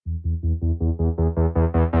Hi,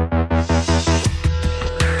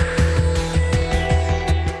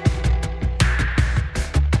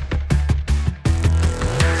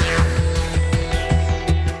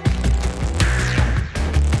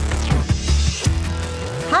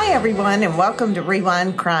 everyone, and welcome to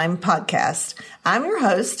Rewind Crime Podcast. I'm your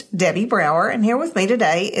host, Debbie Brower, and here with me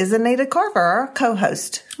today is Anita Carver, our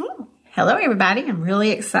co-host. Hello, everybody. I'm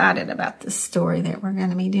really excited about this story that we're going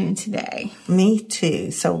to be doing today. Me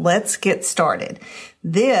too. So let's get started.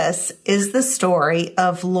 This is the story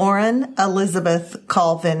of Lauren Elizabeth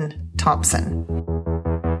Colvin Thompson.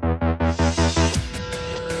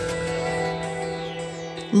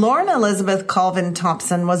 Lauren Elizabeth Colvin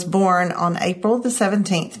Thompson was born on April the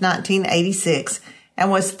 17th, 1986,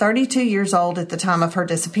 and was 32 years old at the time of her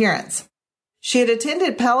disappearance. She had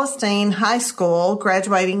attended Palestine High School,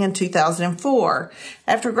 graduating in 2004.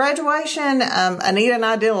 After graduation, Anita and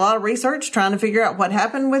I did a lot of research trying to figure out what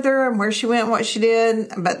happened with her and where she went and what she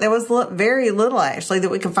did, but there was very little, actually,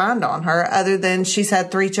 that we could find on her other than she's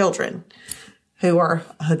had 3 children who are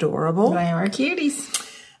adorable. They are cuties.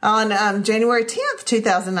 On January 10th,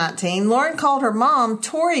 2019, Lauren called her mom,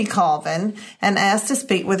 Tori Colvin, and asked to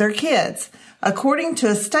speak with her kids. According to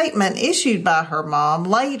a statement issued by her mom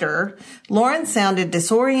later, Lauren sounded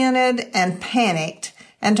disoriented and panicked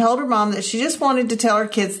and told her mom that she just wanted to tell her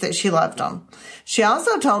kids that she loved them. She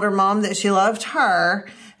also told her mom that she loved her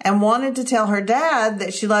and wanted to tell her dad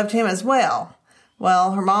that she loved him as well.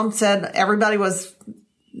 Well, her mom said everybody was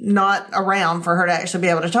not around for her to actually be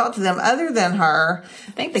able to talk to them other than her.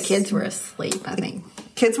 I think the kids were asleep,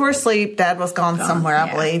 Kids were asleep. Dad was gone somewhere,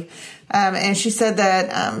 I believe. And she said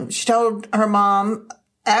that she told her mom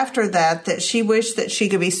after that she wished that she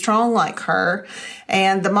could be strong like her.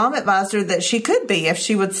 And the mom advised her that she could be if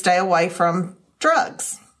she would stay away from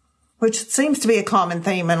drugs, which seems to be a common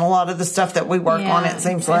theme in a lot of the stuff that we work on, it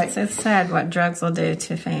seems like. It's sad what drugs will do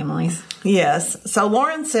to families. Yes. So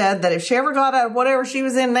Lauren said that if she ever got out of whatever she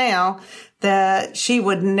was in now, that she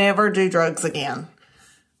would never do drugs again,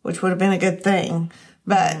 which would have been a good thing.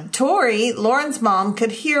 But Tori, Lauren's mom,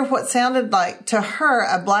 could hear what sounded like to her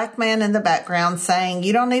a black man in the background saying,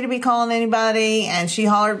 "You don't need to be calling anybody." And she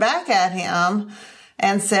hollered back at him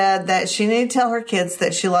and said that she needed to tell her kids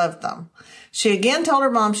that she loved them. She again told her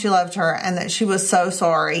mom she loved her and that she was so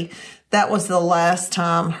sorry. That was the last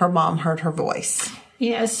time her mom heard her voice.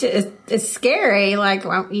 Yeah, it's scary. Like,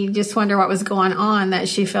 you just wonder what was going on, that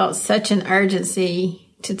she felt such an urgency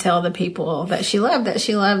to tell the people that she loved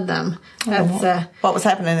them. That's what was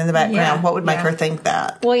happening in the background? Yeah, what would make her think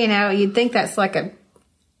that? Well, you'd think that's like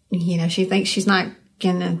she thinks she's not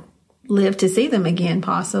going to live to see them again,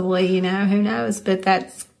 possibly, who knows? But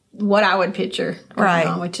that's what I would picture going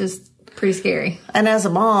on, which is pretty scary. And as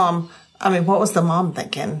a mom, what was the mom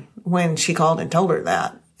thinking when she called and told her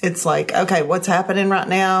that? It's like, okay, what's happening right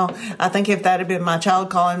now? I think if that had been my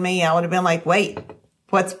child calling me, I would have been like, wait,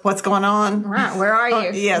 what's going on? Right, where are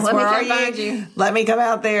you? Yes, where are you? Let me come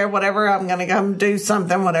out there, whatever. I'm going to come do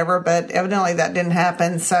something, whatever. But evidently that didn't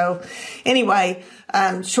happen. So anyway,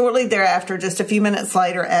 shortly thereafter, just a few minutes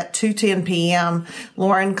later at 2:10 p.m.,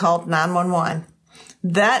 Lauren called 911.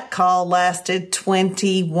 That call lasted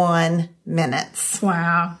 21 minutes.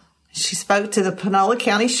 Wow. She spoke to the Panola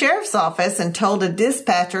County Sheriff's Office and told a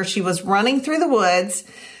dispatcher she was running through the woods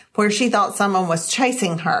where she thought someone was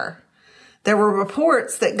chasing her. There were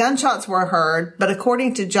reports that gunshots were heard, but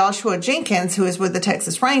according to Joshua Jenkins, who is with the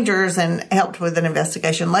Texas Rangers and helped with an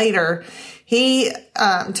investigation later, he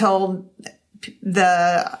told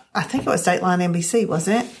I think it was Dateline NBC,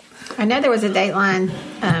 wasn't it? I know there was a Dateline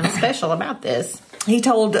special about this. He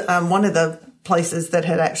told one of the places that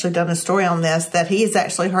had actually done a story on this that he's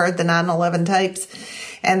actually heard the 9/11 tapes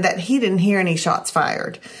and that he didn't hear any shots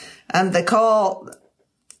fired. The call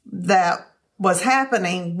that was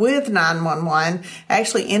happening with 911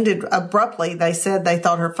 actually ended abruptly. They said they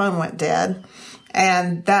thought her phone went dead,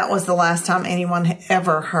 and that was the last time anyone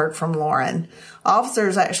ever heard from Lauren.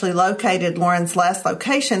 Officers actually located Lauren's last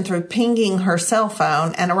location through pinging her cell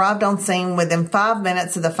phone and arrived on scene within 5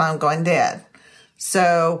 minutes of the phone going dead.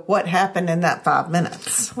 So what happened in that 5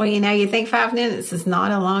 minutes? Well, you think 5 minutes is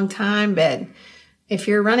not a long time, but if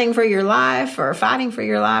you're running for your life or fighting for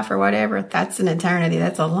your life or whatever, that's an eternity.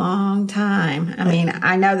 That's a long time.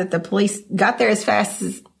 I know that the police got there as fast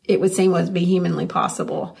as it would seem would be humanly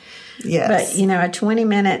possible. Yes. But, a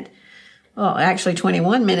 20-minute, well, actually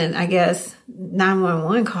 21-minute, I guess,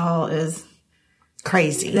 911 call is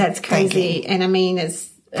crazy. That's crazy. And it's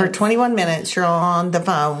for 21 minutes, you're on the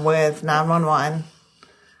phone with 911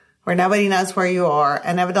 where nobody knows where you are.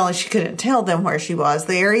 And evidently she couldn't tell them where she was.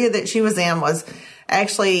 The area that she was in was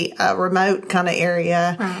actually a remote kind of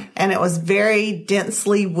area, Right. and it was very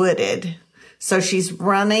densely wooded. So she's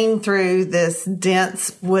running through this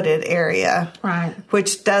dense wooded area, Right.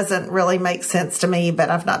 which doesn't really make sense to me,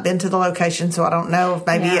 but I've not been to the location, so I don't know if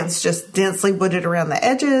maybe Yeah. it's just densely wooded around the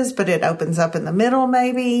edges, but it opens up in the middle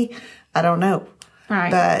maybe. I don't know.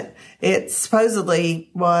 Right. But it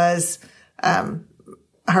supposedly was,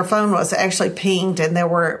 her phone was actually pinged, and there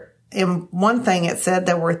were, in one thing it said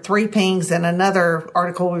there were 3 pings. In another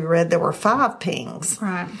article we read, there were 5 pings.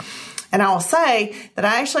 Right. And I will say that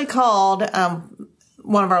I actually called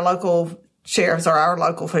one of our local sheriffs, or our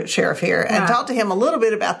local sheriff here, and Right. talked to him a little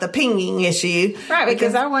bit about the pinging issue. Right,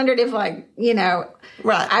 because I wondered if, like, you know,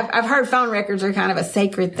 Right. I've heard phone records are kind of a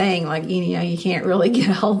sacred thing. Like, you know, you can't really get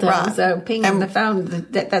a hold of them. Right. So pinging the phone,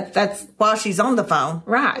 that's While she's on the phone.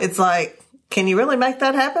 Right. It's like, can you really make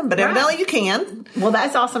that happen? But evidently you can. well,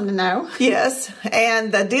 that's awesome to know. Yes.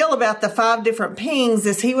 And the deal about the 5 different pings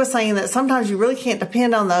is he was saying that sometimes you really can't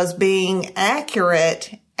depend on those being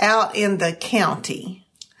accurate out in the county.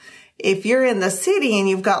 If you're in the city and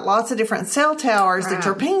you've got lots of different cell towers that Right.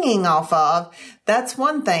 you're pinging off of, that's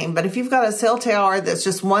one thing. But if you've got a cell tower that's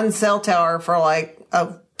just one cell tower for like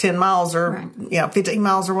 10 miles or, Right. 15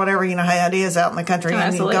 miles or whatever, you know how it is out in the country,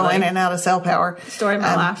 and you go Absolutely. in and out of cell power. Story of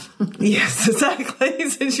my life. Yes, exactly.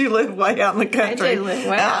 Since you live way out in the country. do live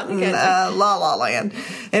way out out in the in country. La La Land.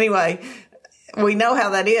 Anyway, we know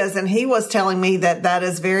how that is. And he was telling me that that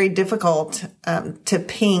is very difficult to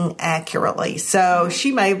ping accurately. So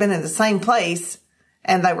she may have been in the same place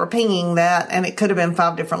and they were pinging that, and it could have been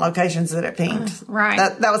 5 different locations that it pinged. Right.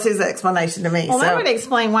 That was his explanation to me. Well, so, that would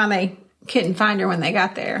explain why they couldn't find her when they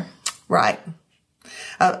got there. right.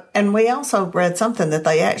 And we also read something that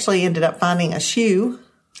they actually ended up finding a shoe,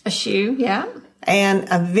 A shoe, yeah. and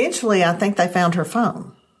eventually I think they found her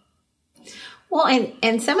phone. Well,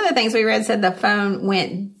 and some of the things we read said the phone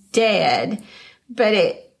went dead, but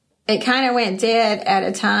it kind of went dead at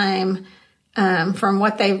a time from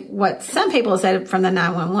what some people said from the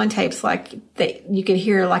 911 tapes, like that you could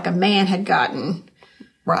hear like a man had gotten,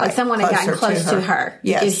 Right. like someone had gotten close to her.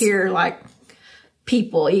 Yes. You could hear like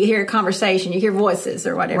people, you hear a conversation, you hear voices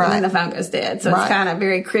or whatever, and then the phone goes dead. So Right. it's kind of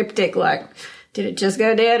very cryptic, like, did it just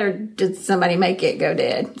go dead or did somebody make it go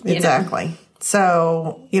dead? You know? Exactly.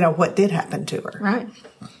 So, what did happen to her? Right.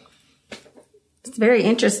 It's very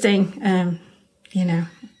interesting.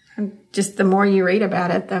 Just the more you read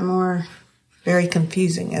about it, the more Very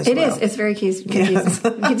confusing as it well. is. It's very confusing. Yes.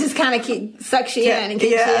 It just kind of sucks you in and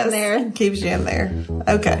keeps you in there. Keeps you in there.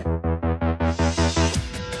 Okay.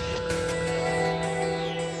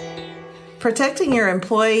 Protecting your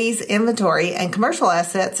employees' inventory and commercial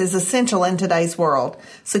assets is essential in today's world.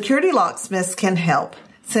 Security Locksmiths can help.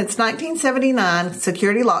 Since 1979,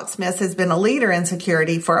 Security Locksmiths has been a leader in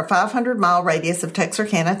security for a 500-mile radius of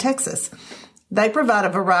Texarkana, Texas. They provide a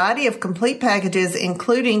variety of complete packages,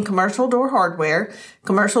 including commercial door hardware,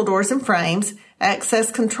 commercial doors and frames, access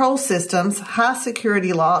control systems, high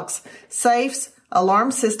security locks, safes,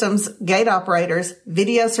 alarm systems, gate operators,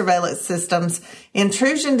 video surveillance systems,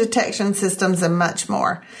 intrusion detection systems, and much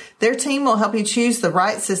more. Their team will help you choose the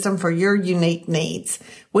right system for your unique needs.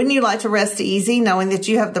 Wouldn't you like to rest easy knowing that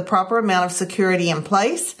you have the proper amount of security in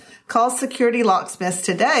place? Call Security Locksmiths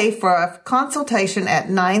today for a consultation at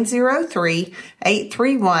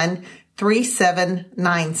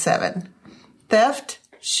 903-831-3797. Theft,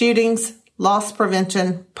 shootings, loss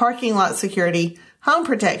prevention, parking lot security, home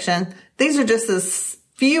protection. These are just a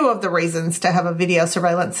few of the reasons to have a video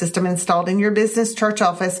surveillance system installed in your business, church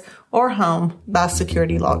office, or home by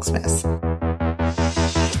Security Locksmiths.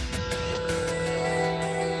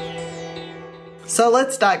 So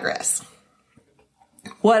let's digress.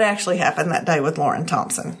 What actually happened that day with Lauren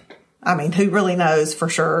Thompson? I mean, who really knows for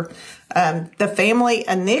sure? The family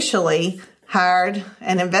initially hired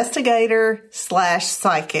an investigator /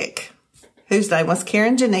 psychic whose name was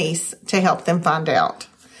Karen Janice to help them find out.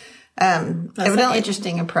 That's an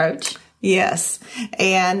interesting approach. Yes.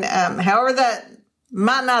 And however, that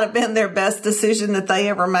might not have been their best decision that they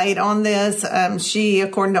ever made on this. She,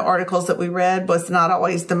 according to articles that we read, was not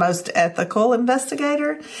always the most ethical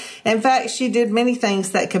investigator. In fact, she did many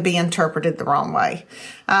things that could be interpreted the wrong way.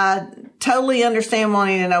 I totally understand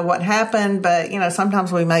wanting to know what happened, but,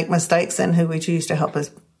 sometimes we make mistakes in who we choose to help us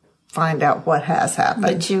find out what has happened.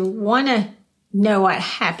 But you want to know what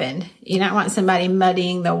happened. You don't want somebody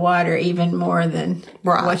muddying the water even more than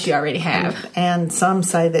what you already have. And some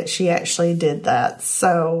say that she actually did that.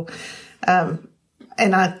 So, and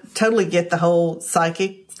I totally get the whole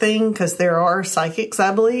psychic thing because there are psychics,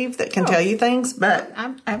 I believe, that can tell you things. But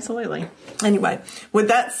absolutely. Anyway, with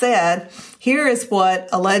that said, here is what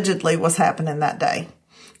allegedly was happening that day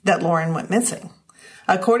that Lauren went missing.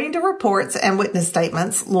 According to reports and witness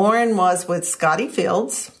statements, Lauren was with Scotty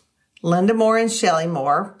Fields, Linda Moore and Shelley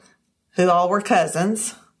Moore, who all were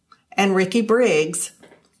cousins, and Ricky Briggs,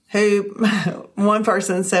 who one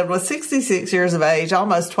person said was 66 years of age,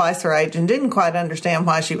 almost twice her age, and didn't quite understand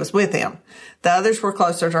why she was with him. The others were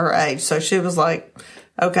closer to her age, so she was like,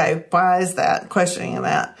 okay, why is that? Questioning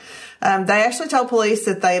that. They actually told police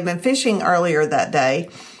that they had been fishing earlier that day.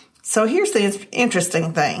 So here's the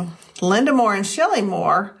interesting thing. Linda Moore and Shelley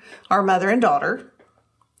Moore are mother and daughter,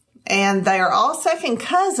 and they are all second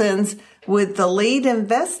cousins with the lead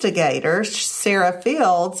investigator, Sarah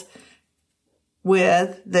Fields,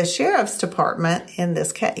 with the sheriff's department in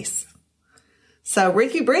this case. So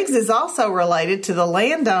Ricky Briggs is also related to the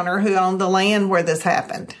landowner who owned the land where this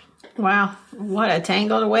happened. Wow, what a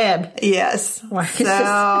tangled web. Yes. Wow.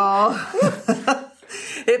 So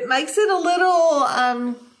it makes it a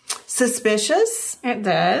little suspicious. It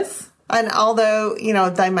does. And although,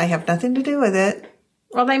 they may have nothing to do with it.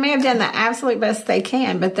 Well, they may have done the absolute best they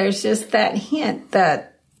can, but there's just that hint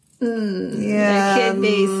that there could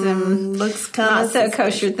be some looks not so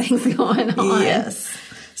kosher things going on. Yes.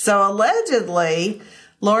 So allegedly,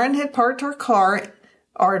 Lauren had parked her car,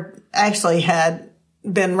 or actually had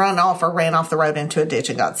been run off or ran off the road into a ditch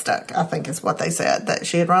and got stuck. I think is what they said, that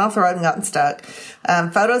she had run off the road and gotten stuck.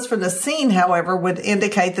 Photos from the scene, however, would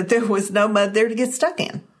indicate that there was no mud there to get stuck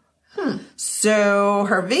in. So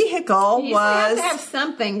her vehicle you was... have to have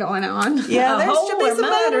something going on. Yeah, there should be some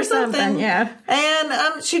mud or something. Yeah.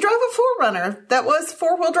 And she drove a 4Runner that was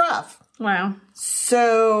 4-wheel drive. Wow.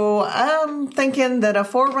 So I'm thinking that a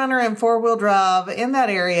 4Runner and 4-wheel drive in that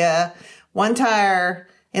area, one tire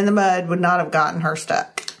in the mud would not have gotten her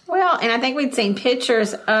stuck. Well, and I think we'd seen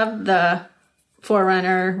pictures of the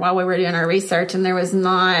 4Runner while we were doing our research, and there was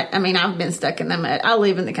not, I've been stuck in the mud. I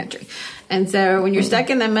live in the country. And so when you're stuck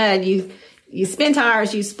in the mud, you spin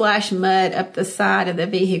tires, you splash mud up the side of the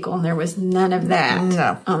vehicle, and there was none of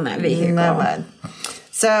that on that vehicle. No mud.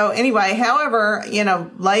 So anyway, however,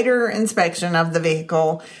 later inspection of the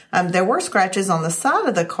vehicle, there were scratches on the side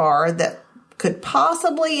of the car that could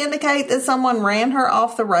possibly indicate that someone ran her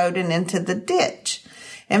off the road and into the ditch.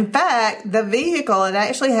 In fact, the vehicle had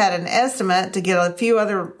actually had an estimate to get a few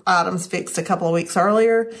other items fixed a couple of weeks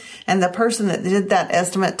earlier, and the person that did that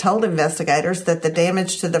estimate told investigators that the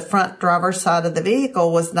damage to the front driver's side of the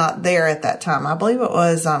vehicle was not there at that time. I believe it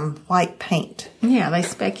was white paint. Yeah, they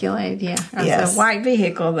speculated, It was a white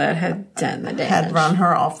vehicle that had done the damage. Had run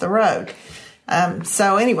her off the road.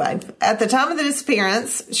 So anyway, at the time of the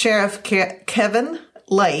disappearance, Sheriff Kevin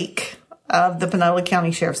Lake of the Panola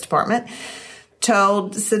County Sheriff's Department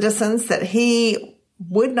told citizens that he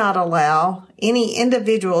would not allow any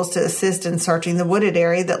individuals to assist in searching the wooded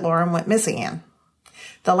area that Lauren went missing in.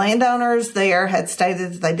 The landowners there had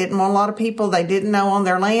stated that they didn't want a lot of people they didn't know on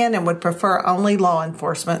their land and would prefer only law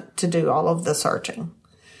enforcement to do all of the searching.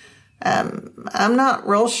 I'm not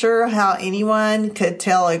real sure how anyone could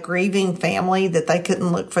tell a grieving family that they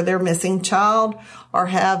couldn't look for their missing child or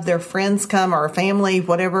have their friends come or family,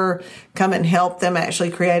 whatever, come and help them actually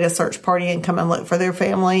create a search party and come and look for their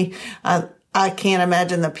family. I can't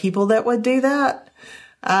imagine the people that would do that.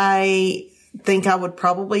 I think I would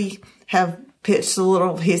probably have pitched a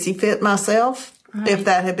little hissy fit myself. Right. If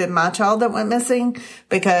that had been my child that went missing,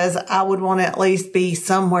 because I would want to at least be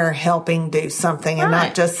somewhere helping do something and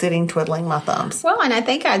not just sitting twiddling my thumbs. Well, and I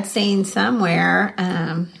think I'd seen somewhere,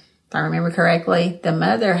 if I remember correctly, the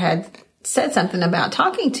mother had said something about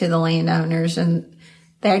talking to the landowners and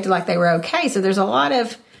they acted like they were okay. So there's a lot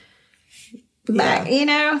of,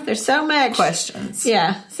 there's so much. Questions.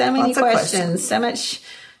 Yeah, so many questions. So much,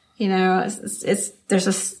 there's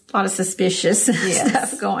a lot of suspicious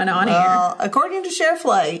stuff going on here. According to Sheriff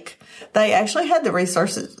Lake, they actually had the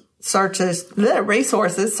resources to search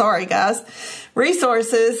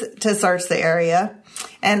the area,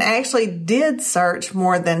 and actually did search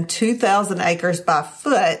more than 2,000 acres by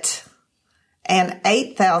foot and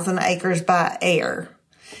 8,000 acres by air,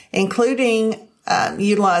 including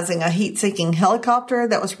utilizing a heat-seeking helicopter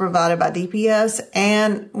that was provided by DPS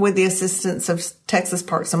and with the assistance of Texas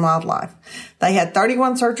Parks and Wildlife. They had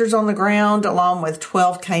 31 searchers on the ground along with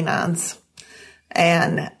 12 canines,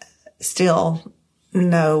 and still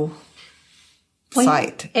no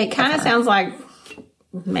sight. It kind of sounds like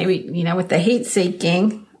maybe, with the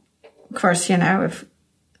heat-seeking, of course, if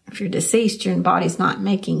you're deceased, your body's not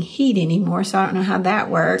making heat anymore, so I don't know how that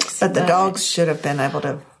works. But the dogs should have been able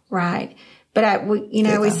to... Right. But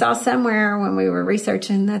we saw somewhere when we were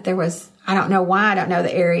researching that there was, I don't know why, I don't know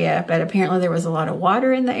the area, but apparently there was a lot of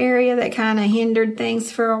water in the area that kind of hindered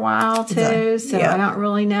things for a while too. So I don't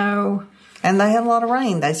really know. And they had a lot of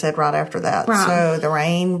rain, they said, right after that. Right. So the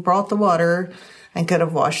rain brought the water and could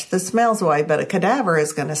have washed the smells away, but a cadaver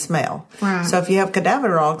is going to smell. Right. So if you have cadaver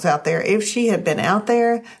dogs out there, if she had been out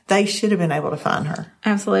there, they should have been able to find her.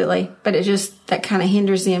 Absolutely. But that kind of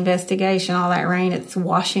hinders the investigation. All that rain, it's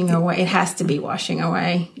washing away. It has to be washing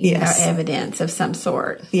away, evidence of some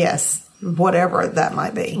sort. Yes. Whatever that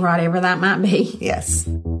might be. Whatever that might be. Yes.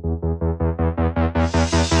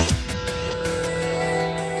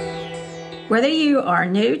 Whether you are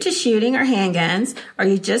new to shooting or handguns, or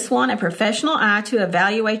you just want a professional eye to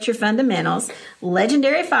evaluate your fundamentals,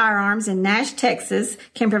 Legendary Firearms in Nash, Texas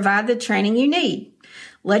can provide the training you need.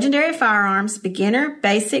 Legendary Firearms Beginner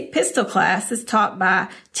Basic Pistol Class is taught by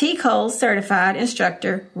T. Cole Certified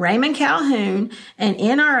Instructor Raymond Calhoun and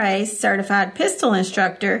NRA Certified Pistol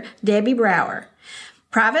Instructor Debbie Brower.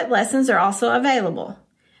 Private lessons are also available.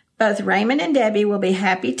 Both Raymond and Debbie will be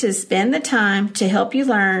happy to spend the time to help you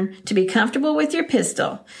learn to be comfortable with your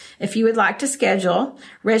pistol. If you would like to schedule,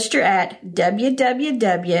 register at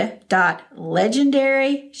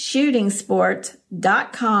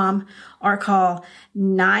www.legendaryshootingsports.com or call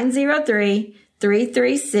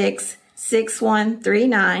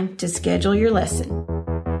 903-336-6139 to schedule your lesson.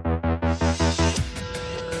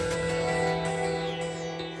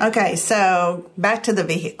 Okay, so back to the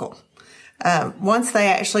vehicle. Once they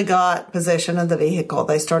actually got possession of the vehicle,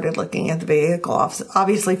 they started looking at the vehicle,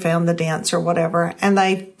 obviously found the dents or whatever, and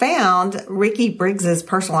they found Ricky Briggs's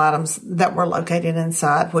personal items that were located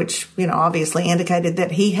inside, which, obviously indicated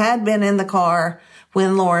that he had been in the car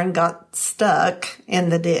when Lauren got stuck in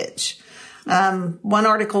the ditch. One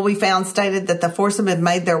article we found stated that the foursome had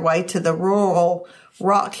made their way to the rural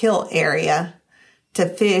Rock Hill area to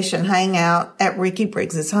fish and hang out at Ricky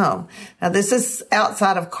Briggs's home. Now, this is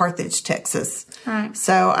outside of Carthage, Texas. Right.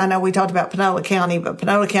 So I know we talked about Panola County, but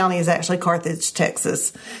Panola County is actually Carthage,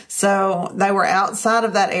 Texas. So they were outside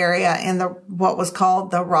of that area in what was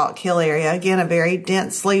called the Rock Hill area. Again, a very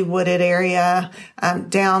densely wooded area,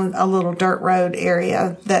 down a little dirt road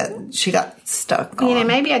area that she got stuck on.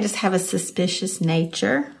 Maybe I just have a suspicious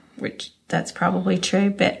nature, which that's probably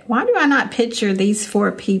true, but why do I not picture these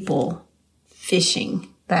four people fishing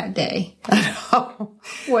that day? Good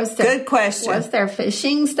question. Was there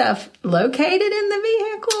fishing stuff located in the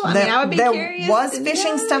vehicle? I would be curious. There was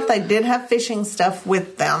fishing stuff. They did have fishing stuff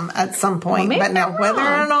with them at some point. Well, but now, whether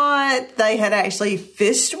or not they had actually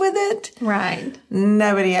fished with it, right?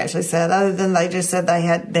 Nobody actually said, other than they just said they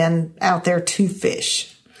had been out there to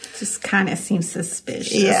fish. Just kind of seems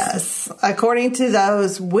suspicious. Yes. According to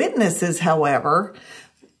those witnesses, however,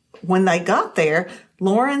 when they got there,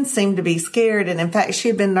 Lauren seemed to be scared, and in fact, she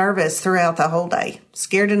had been nervous throughout the whole day.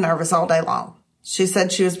 Scared and nervous all day long. She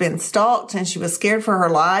said she was being stalked and she was scared for her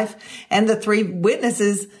life. And the three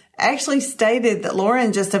witnesses actually stated that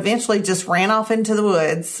Lauren just eventually just ran off into the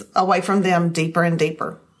woods away from them deeper and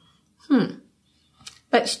deeper.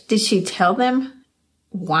 But did she tell them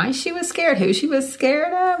why she was scared? Who she was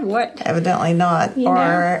scared of? What? Evidently not.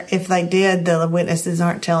 Or if they did, the witnesses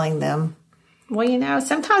aren't telling them. Well,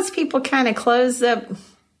 sometimes people kind of close up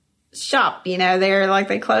shop. They're like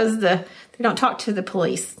they don't talk to the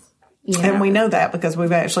police. And we know that because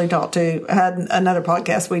we've actually had another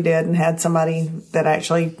podcast we did and had somebody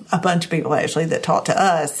a bunch of people actually that talked to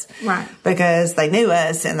us. Right. Because they knew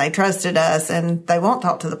us and they trusted us and they won't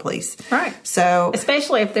talk to the police. Right. So.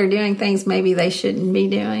 Especially if they're doing things maybe they shouldn't be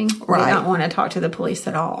doing. Right. They don't want to talk to the police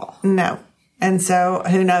at all. No. And so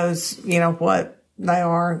who knows, what they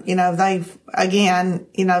are. They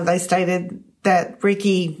stated that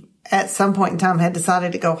Ricky at some point in time had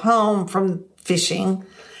decided to go home from fishing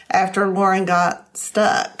after Lauren got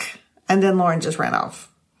stuck, and then Lauren just ran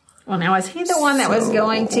off. Well, now, is he the one that was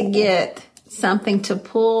going to get something to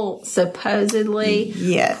supposedly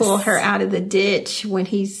pull her out of the ditch when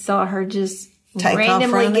he saw her just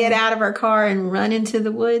randomly get out of her car and run into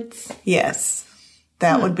the woods? Yes.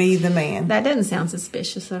 That would be the man. That doesn't sound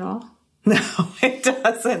suspicious at all. No, it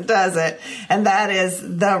doesn't, does it? And that is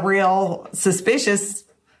the real suspicious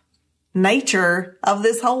nature of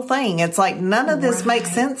this whole thing. It's like none of this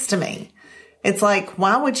makes sense to me. It's like,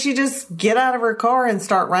 why would she just get out of her car and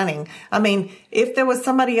start running? I mean, if there was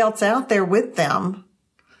somebody else out there with them,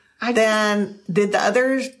 then did the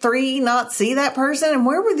other three not see that person? And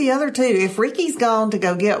where were the other two? If Ricky's gone to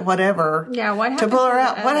go get whatever what happened to pull her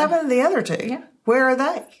out, what happened to the other two? Yeah. Where are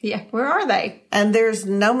they? Yeah, where are they? And there's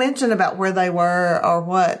no mention about where they were or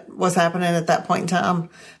what was happening at that point in time,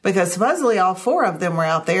 because supposedly all 4 of them were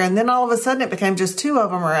out there. And then all of a sudden it became just 2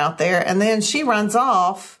 of them were out there. And then she runs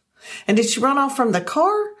off. And did she run off from the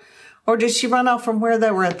car, or did she run off from where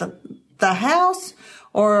they were at the house,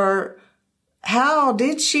 or how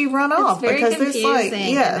did she run off? Very because confusing. there's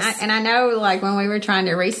like, yes. And I know, like, when we were trying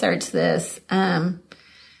to research this,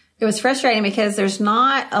 it was frustrating because there's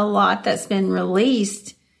not a lot that's been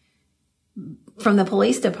released from the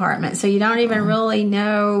police department. So you don't even really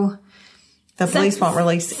know. The police won't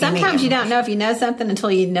release Sometimes you don't know if you know something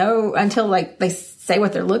until like they say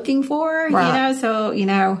what they're looking for, right. you know? So, you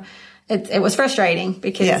know, it was frustrating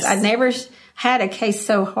because yes. I'd never had a case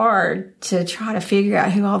so hard to try to figure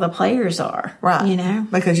out who all the players are. Right. You know?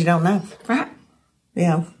 Because you don't know. Right.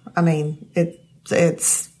 Yeah. I mean,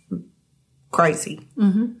 it's crazy.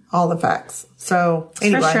 Mm-hmm. All the facts. So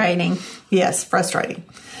anyway. Frustrating. Yes, frustrating.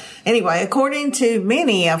 Anyway, according to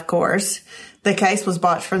many, of course, the case was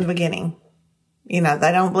botched from the beginning. You know,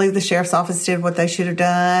 they don't believe the sheriff's office did what they should have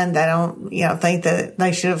done. They don't, you know, think that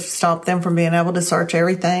they should have stopped them from being able to search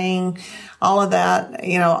everything. All of that,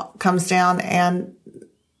 you know, comes down. And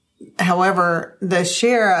however, the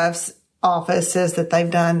sheriff's office says that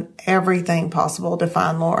they've done everything possible to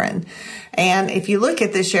find Lauren. And if you look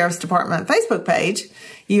at the sheriff's department Facebook page,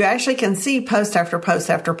 you actually can see post after post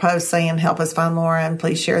after post saying, help us find Lauren.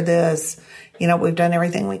 Please share this. You know, we've done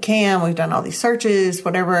everything we can. We've done all these searches,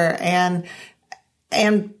 whatever. And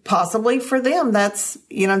possibly for them, that's,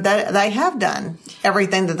 you know, that they have done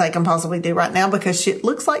everything that they can possibly do right now, because it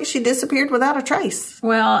looks like she disappeared without a trace.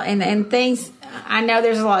 Well, and things, I know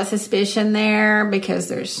there's a lot of suspicion there because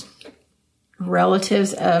there's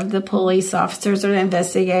relatives of the police officers or the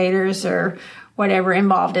investigators or whatever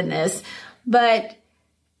involved in this. But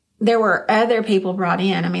there were other people brought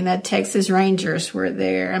in. I mean, the Texas Rangers were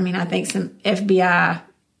there. I mean, I think some FBI.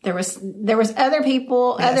 There was other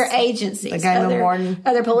people, yes. Other agencies,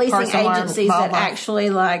 other policing agencies that actually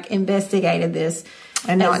like investigated this,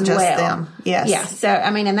 and not just them. Yes, yeah. So I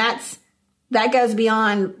mean, and that goes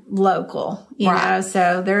beyond local, you right. know.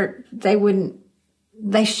 So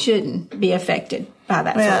they shouldn't be affected by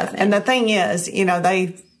that sort of thing. And the thing is, you know,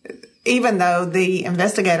 even though the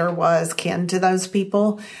investigator was kin to those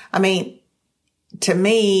people, I mean, to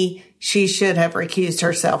me, she should have recused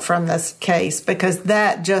herself from this case, because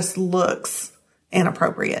that just looks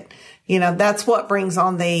inappropriate. You know, that's what brings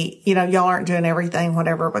on you know, y'all aren't doing everything,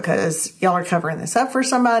 whatever, because y'all are covering this up for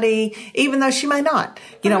somebody, even though she may not.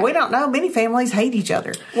 You know, we don't know. Many families hate each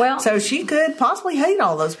other. Well, so she could possibly hate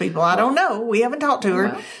all those people. I don't know. We haven't talked to her.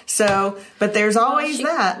 Well, so, but there's always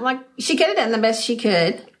that. Like, she could have done the best she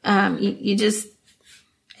could. You just,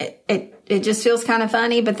 it just feels kind of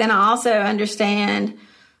funny. But then I also understand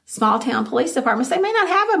small town police departments, they may not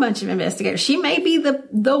have a bunch of investigators. She may be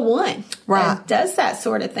the one that does that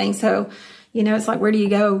sort of thing. So, you know, it's like, where do you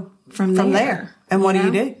go from there? And what do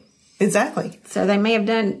you do? Exactly. So they may have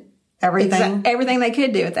done everything they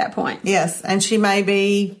could do at that point. Yes. And she may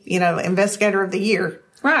be, you know, investigator of the year.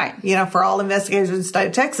 Right. You know, for all investigators in the state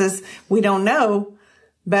of Texas, we don't know,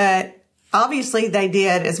 but obviously they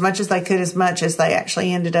did as much as they could, as much as they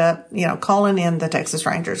actually ended up, you know, calling in the Texas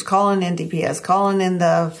Rangers, calling in DPS, calling in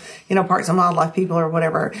the, you know, Parks and Wildlife people or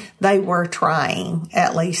whatever. They were trying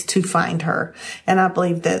at least to find her. And I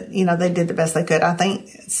believe that, you know, they did the best they could. I think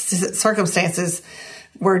circumstances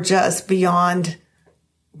were just beyond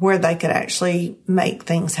where they could actually make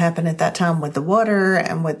things happen at that time with the water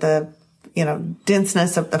and with the, you know,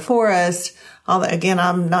 denseness of the forest. Although, again,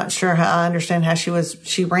 I'm not sure how I understand how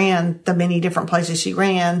she ran the many different places she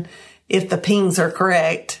ran, if the pings are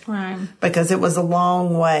correct. Right. Because it was a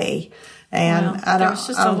long way. And I don't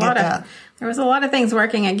get that. There was a lot of things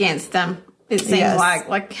working against them. It seems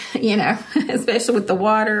like, you know, especially with the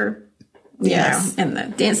water, you know, and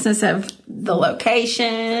the denseness of the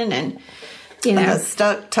location and, you know. And the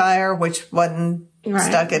stuck tire, which wasn't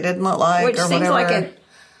stuck, it didn't look like, which or seems whatever. Like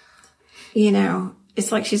you know,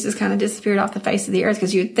 it's like she's just kind of disappeared off the face of the earth,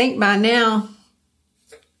 because you'd think by now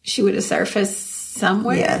she would have surfaced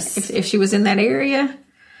somewhere. Yes. If she was in that area.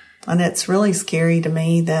 And it's really scary to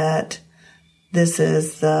me that this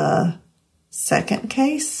is the second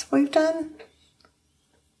case we've done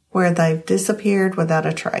where they've disappeared without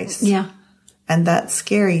a trace. Yeah. And that's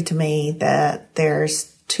scary to me, that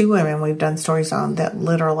there's 2 women we've done stories on that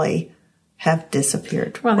literally have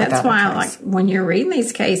disappeared. Well, that's why, like, when you're reading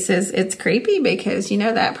these cases, it's creepy, because, you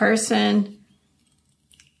know, that person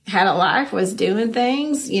had a life, was doing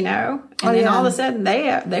things, you know, and then all of a sudden they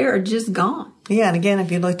are just gone. Yeah, and again,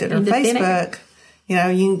 if you looked at her Facebook,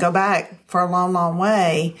 you can go back for a long, long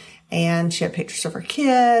way. And she had pictures of her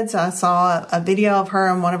kids. I saw a video of her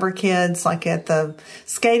and one of her kids, like at the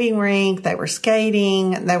skating rink. They were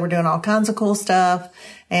skating. They were doing all kinds of cool stuff.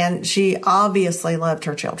 And she obviously loved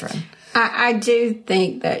her children. I do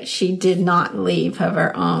think that she did not leave of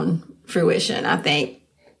her own fruition. I think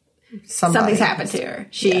something's happened to her.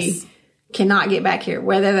 She cannot get back here,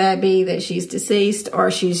 whether that be that she's deceased or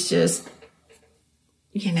she's just,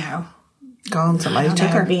 gone. Somebody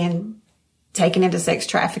took her. Being taken into sex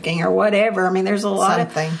trafficking or whatever. I mean, there's a lot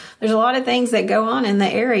of things that go on in the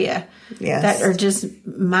area that are just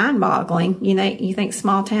mind-boggling. You think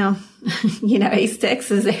small town, East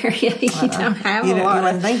Texas area, you don't have a lot. You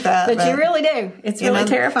wouldn't think that, but you really do. It's really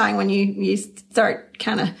terrifying when you start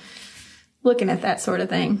kind of looking at that sort of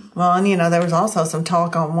thing. Well, and there was also some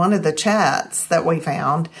talk on one of the chats that we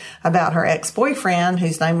found about her ex-boyfriend,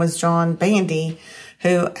 whose name was John Bandy,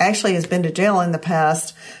 who actually has been to jail in the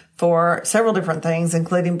past for several different things,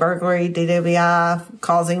 including burglary, DWI,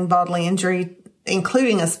 causing bodily injury,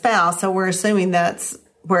 including a spouse. So we're assuming that's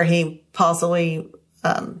where he possibly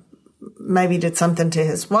maybe did something to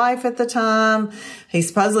his wife at the time. He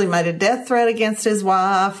supposedly made a death threat against his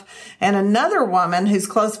wife. And another woman who was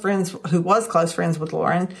close friends with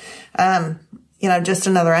Lauren, just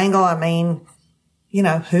another angle. I mean,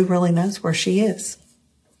 who really knows where she is?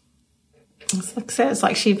 It's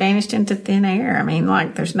like she vanished into thin air. I mean,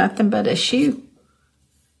 like there's nothing but a shoe.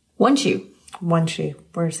 One shoe. One shoe.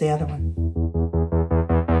 Where's the other one?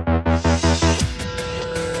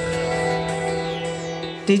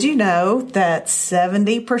 Did you know that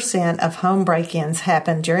 70% of home break-ins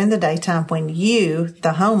happen during the daytime when you,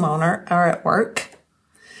 the homeowner, are at work?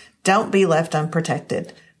 Don't be left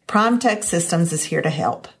unprotected. Prime Tech Systems is here to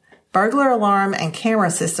help. Burglar alarm and camera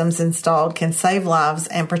systems installed can save lives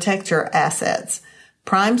and protect your assets.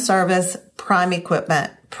 Prime service, prime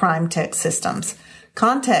equipment, Prime Tech Systems.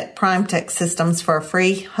 Contact Prime Tech Systems for a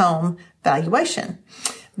free home valuation.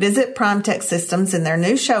 Visit Prime Tech Systems in their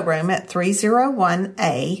new showroom at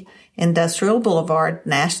 301A Industrial Boulevard,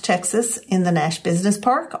 Nash, Texas, in the Nash Business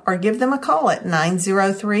Park, or give them a call at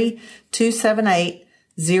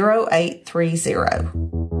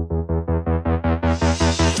 903-278-0830.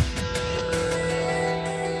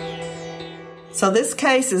 So this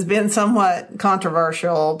case has been somewhat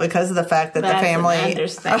controversial because of the fact that the family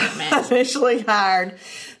initially hired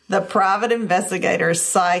the private investigator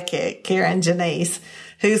psychic, Karen Janice,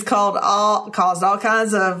 who's caused all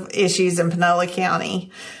kinds of issues in Panola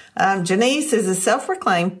County. Janice is a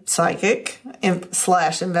self-proclaimed psychic /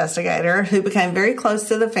 investigator who became very close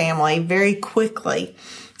to the family very quickly.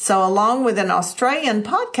 So along with an Australian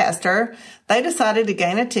podcaster, they decided to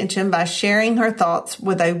gain attention by sharing her thoughts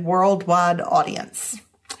with a worldwide audience.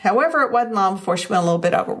 However, it wasn't long before she went a little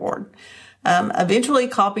bit overboard. Eventually,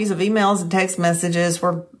 copies of emails and text messages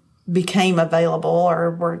became available or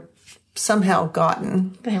were somehow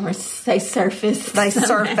gotten. They surfaced. They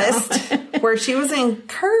surfaced where she was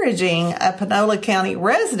encouraging a Panola County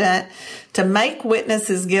resident to make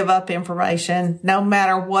witnesses give up information no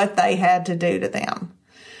matter what they had to do to them.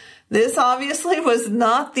 This obviously was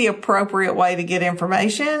not the appropriate way to get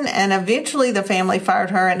information, and eventually the family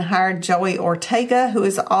fired her and hired Joey Ortega, who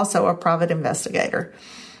is also a private investigator.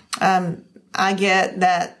 I get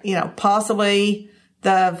that, possibly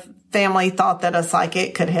the family thought that a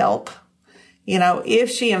psychic could help.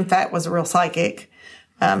 If she in fact was a real psychic,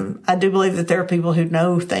 I do believe that there are people who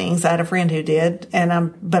know things. I had a friend who did,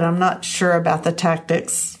 but I'm not sure about the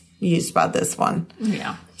tactics used by this one.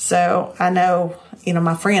 Yeah. So I know,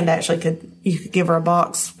 my friend actually you could give her a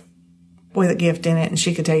box with a gift in it and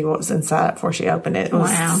she could tell you what was inside before she opened it. It was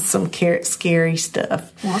some scary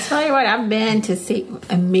stuff. Well, I'll tell you what, I've been to see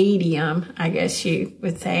a medium, I guess you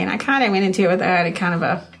would say, and I kind of went into it with a kind of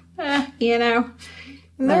a,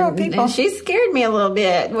 There are people. And she scared me a little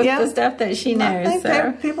bit with the stuff that she knows. I think there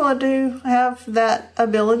are people that do have that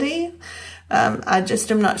ability. I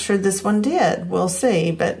just am not sure this one did. We'll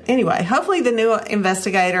see. But anyway, hopefully the new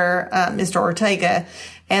investigator, Mr. Ortega,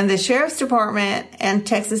 and the Sheriff's Department and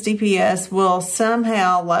Texas DPS will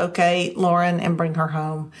somehow locate Lauren and bring her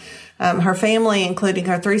home. Her family, including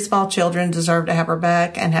her 3 small children, deserve to have her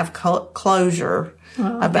back and have closure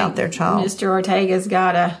about their child. Mr. Ortega's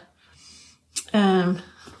got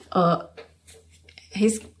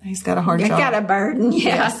he's got a hard job. He's got a burden,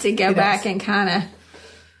 to go back and kind of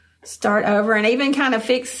start over and even kind of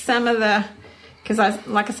fix some of the, because I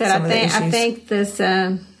think this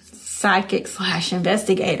psychic /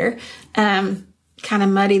 investigator kind of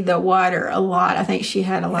muddied the water a lot. I think she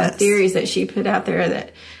had a lot of theories that she put out there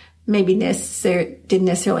that maybe didn't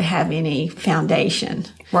necessarily have any foundation.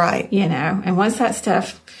 Right. You know, and once that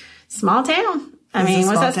stuff, small town. I mean,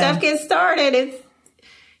 once that stuff gets started, it's,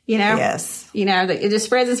 you know, yes. You know, it just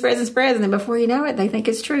spreads and spreads and spreads. And then before you know it, they think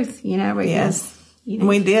it's truth, you know, because, yes. You know.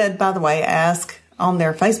 We did, by the way, ask on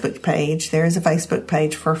their Facebook page. There is a Facebook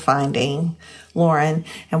page for Finding Lauren.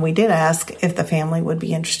 And we did ask if the family would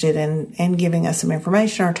be interested in giving us some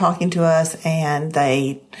information or talking to us. And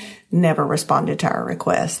they never responded to our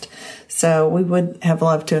request. So we would have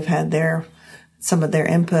loved to have had some of their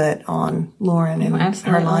input on Lauren and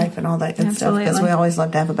her life and all that good stuff, because we always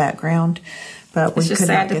love to have a background. But it's just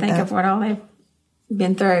sad to think of what all they've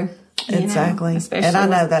been through. Exactly. And I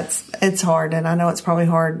know it's hard, and I know it's probably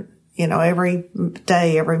hard, you know, every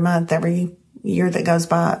day, every month, every year that goes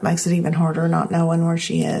by, it makes it even harder not knowing where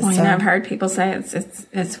she is. Well, you know, I've heard people say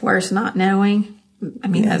it's worse not knowing. I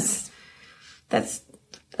mean, yes. that's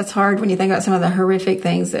hard when you think about some of the horrific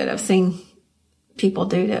things that I've seen people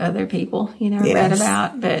do to other people, you know, read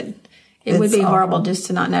about. But it would be horrible just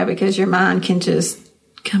to not know, because your mind can just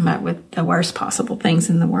come up with the worst possible things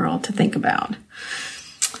in the world to think about.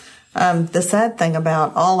 The sad thing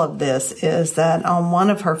about all of this is that on one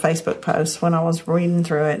of her Facebook posts, when I was reading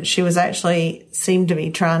through it, she was actually seemed to be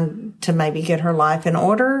trying to maybe get her life in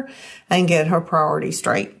order and get her priorities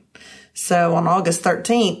straight. So on August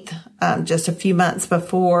 13th, just a few months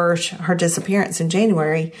before her disappearance in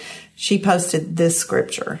January, she posted this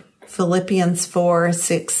scripture, Philippians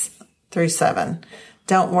 4:6-7.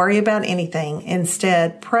 Don't worry about anything.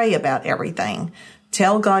 Instead, pray about everything.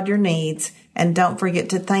 Tell God your needs, and don't forget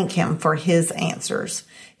to thank Him for His answers.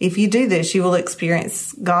 If you do this, you will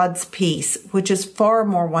experience God's peace, which is far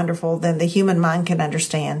more wonderful than the human mind can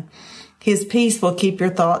understand. His peace will keep your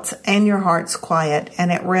thoughts and your hearts quiet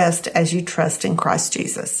and at rest as you trust in Christ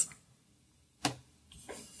Jesus.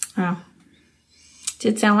 Wow.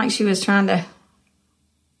 Did sound like she was trying to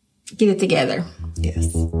get it together.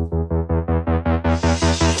 Yes.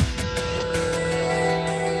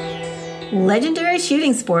 Legendary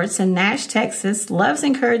Shooting Sports in Nash, Texas loves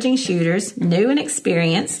encouraging shooters, new and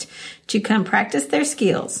experienced, to come practice their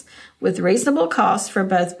skills. With reasonable costs for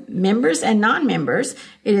both members and non-members,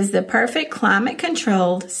 it is the perfect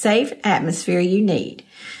climate-controlled, safe atmosphere you need.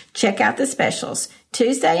 Check out the specials.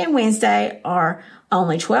 Tuesday and Wednesday are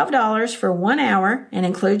only $12 for 1 hour and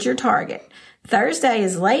includes your target. Thursday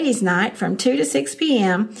is Ladies' Night from 2 to 6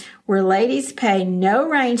 p.m., where ladies pay no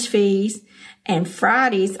range fees, and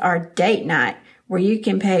Fridays are Date Night, where you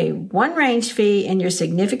can pay one range fee and your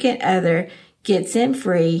significant other gets in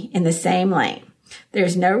free in the same lane.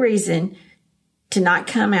 There's no reason to not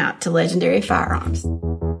come out to Legendary Firearms.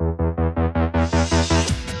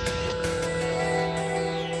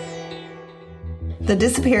 The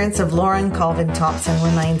disappearance of Lauren Colvin Thompson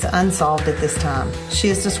remains unsolved at this time. She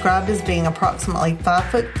is described as being approximately 5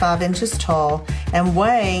 foot 5 inches tall and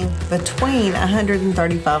weighing between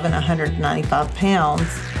 135 and 195 pounds,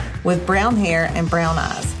 with brown hair and brown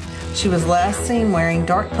eyes. She was last seen wearing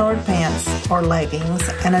dark-colored pants or leggings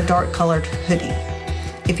and a dark-colored hoodie.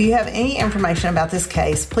 If you have any information about this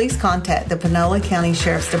case, please contact the Panola County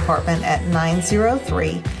Sheriff's Department at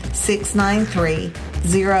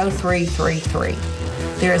 903-693-0333.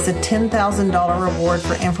 There is a $10,000 reward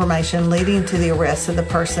for information leading to the arrest of the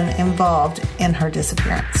person involved in her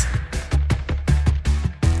disappearance.